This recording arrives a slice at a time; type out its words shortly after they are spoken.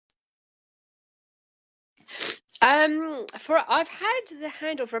I've had the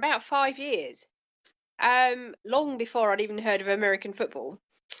handle for about 5 years. Long before I'd even heard of American football,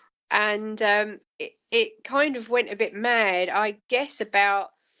 and it kind of went a bit mad, I guess, about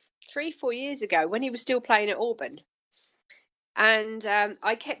 3, 4 years ago when he was still playing at Auburn, and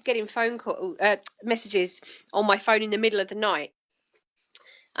I kept getting phone call messages on my phone in the middle of the night,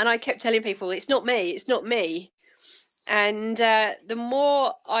 and I kept telling people it's not me, it's not me. And the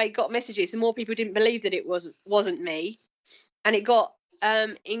more I got messages, the more people didn't believe that it wasn't me, and it got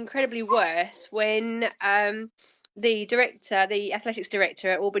incredibly worse when the athletics director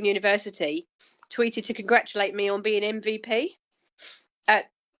at Auburn University, tweeted to congratulate me on being MVP at,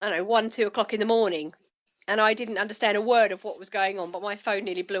 I don't know, 1, 2 o'clock in the morning. And I didn't understand a word of what was going on, but my phone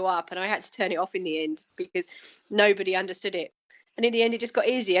nearly blew up, and I had to turn it off in the end because nobody understood it. And in the end, it just got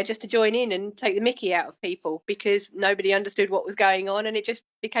easier just to join in and take the mickey out of people because nobody understood what was going on, and it just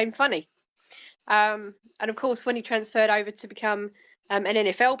became funny. And of course, when he transferred over to become an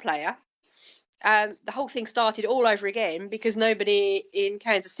NFL player, the whole thing started all over again because nobody in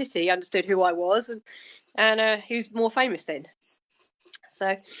Kansas City understood who I was, and he was more famous then.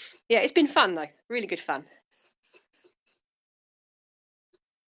 So, yeah, it's been fun though, really good fun.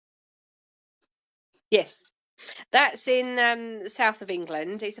 Yes, that's in the south of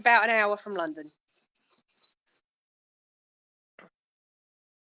England. It's about an hour from London.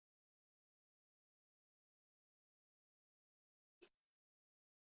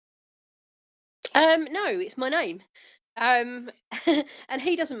 No, it's my name. Um, and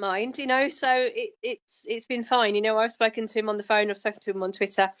he doesn't mind, So it's been fine. I've spoken to him on the phone. I've spoken to him on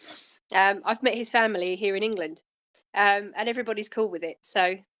Twitter. I've met his family here in England, and everybody's cool with it.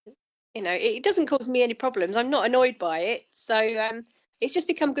 So it doesn't cause me any problems. I'm not annoyed by it. So it's just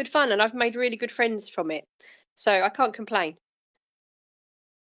become good fun, and I've made really good friends from it. So I can't complain.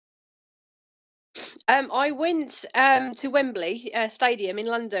 I went to Wembley Stadium in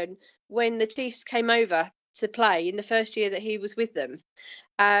London when the Chiefs came over to play in the first year that he was with them.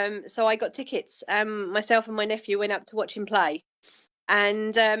 So I got tickets. Myself and my nephew went up to watch him play,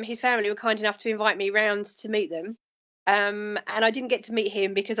 and his family were kind enough to invite me round to meet them. And I didn't get to meet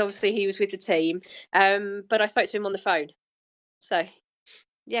him because obviously he was with the team. But I spoke to him on the phone. So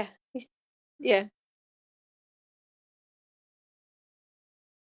yeah, yeah.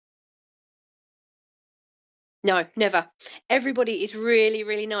 No, never. Everybody is really,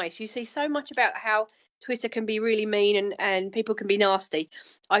 really nice. You see so much about how Twitter can be really mean and people can be nasty.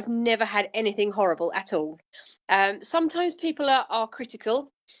 I've never had anything horrible at all. Sometimes people are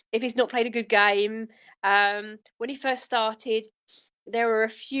critical if he's not played a good game. When he first started, there were a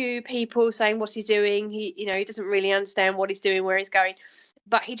few people saying what's he doing. He doesn't really understand what he's doing, where he's going,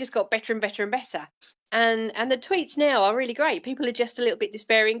 but he just got better and better and better. And the tweets now are really great. People are just a little bit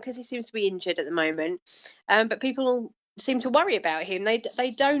despairing because he seems to be injured at the moment, but people seem to worry about him.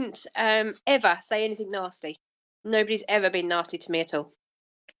 They don't ever say anything nasty. Nobody's ever been nasty to me at all.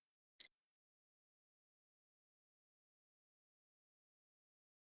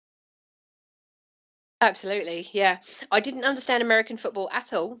 Absolutely, yeah. I didn't understand American football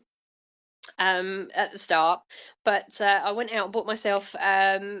at all at the start, but I went out and bought myself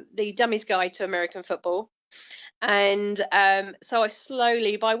the Dummy's Guide to American Football. And so I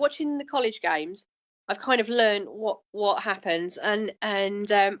slowly, by watching the college games, I've kind of learned what happens, and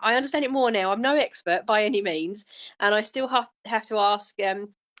I understand it more now. I'm no expert by any means, and I still have to ask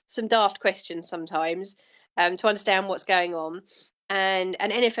some daft questions sometimes to understand what's going on. And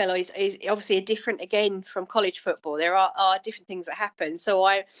NFL is obviously a different again from college football. There are different things that happen. So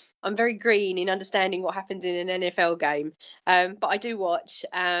I'm very green in understanding what happens in an NFL game. But I do watch.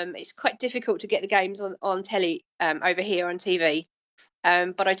 It's quite difficult to get the games on telly over here on TV.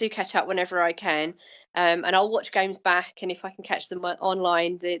 But I do catch up whenever I can. And I'll watch games back, and if I can catch them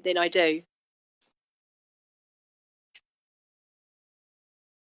online, then I do.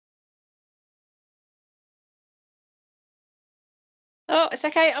 Oh, it's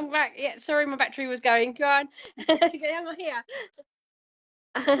okay. I'm back. Yeah, sorry, my battery was going. Go on. Yeah, I'm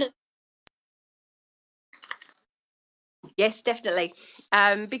here. Yes, definitely.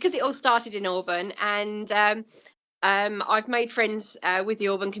 Because it all started in Auburn, and I've made friends with the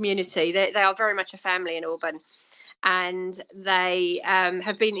Auburn community. They are very much a family in Auburn, and they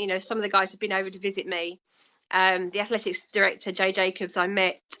have been, some of the guys have been over to visit me. The athletics director, Jay Jacobs, I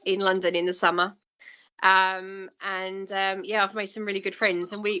met in London in the summer. And yeah, I've made some really good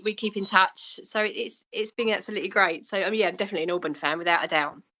friends, and we keep in touch. So it's been absolutely great. So yeah, I'm definitely an Auburn fan without a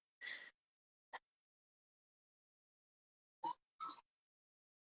doubt.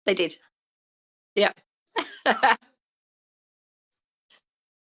 They did. Yeah.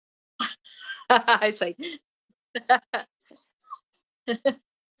 I see.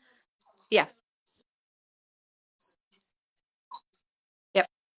 Yeah. Yep.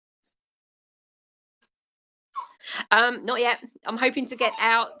 Not yet. I'm hoping to get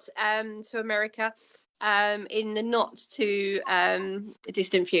out to America in the not too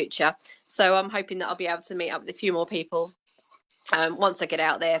distant future. So I'm hoping that I'll be able to meet up with a few more people once I get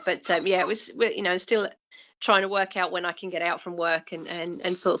out there. But yeah, still trying to work out when I can get out from work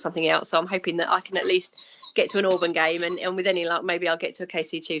and sort something out. So I'm hoping that I can at least get to an Auburn game, and with any luck, maybe I'll get to a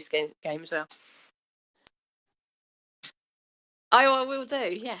KC Chiefs game as well. I will do.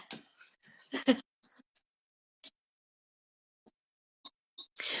 Yeah.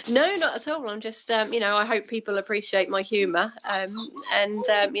 No, not at all. I'm just, I hope people appreciate my humour, and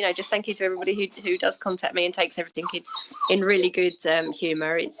just thank you to everybody who does contact me and takes everything in really good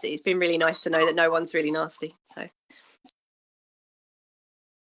humour. It's been really nice to know that no one's really nasty. So.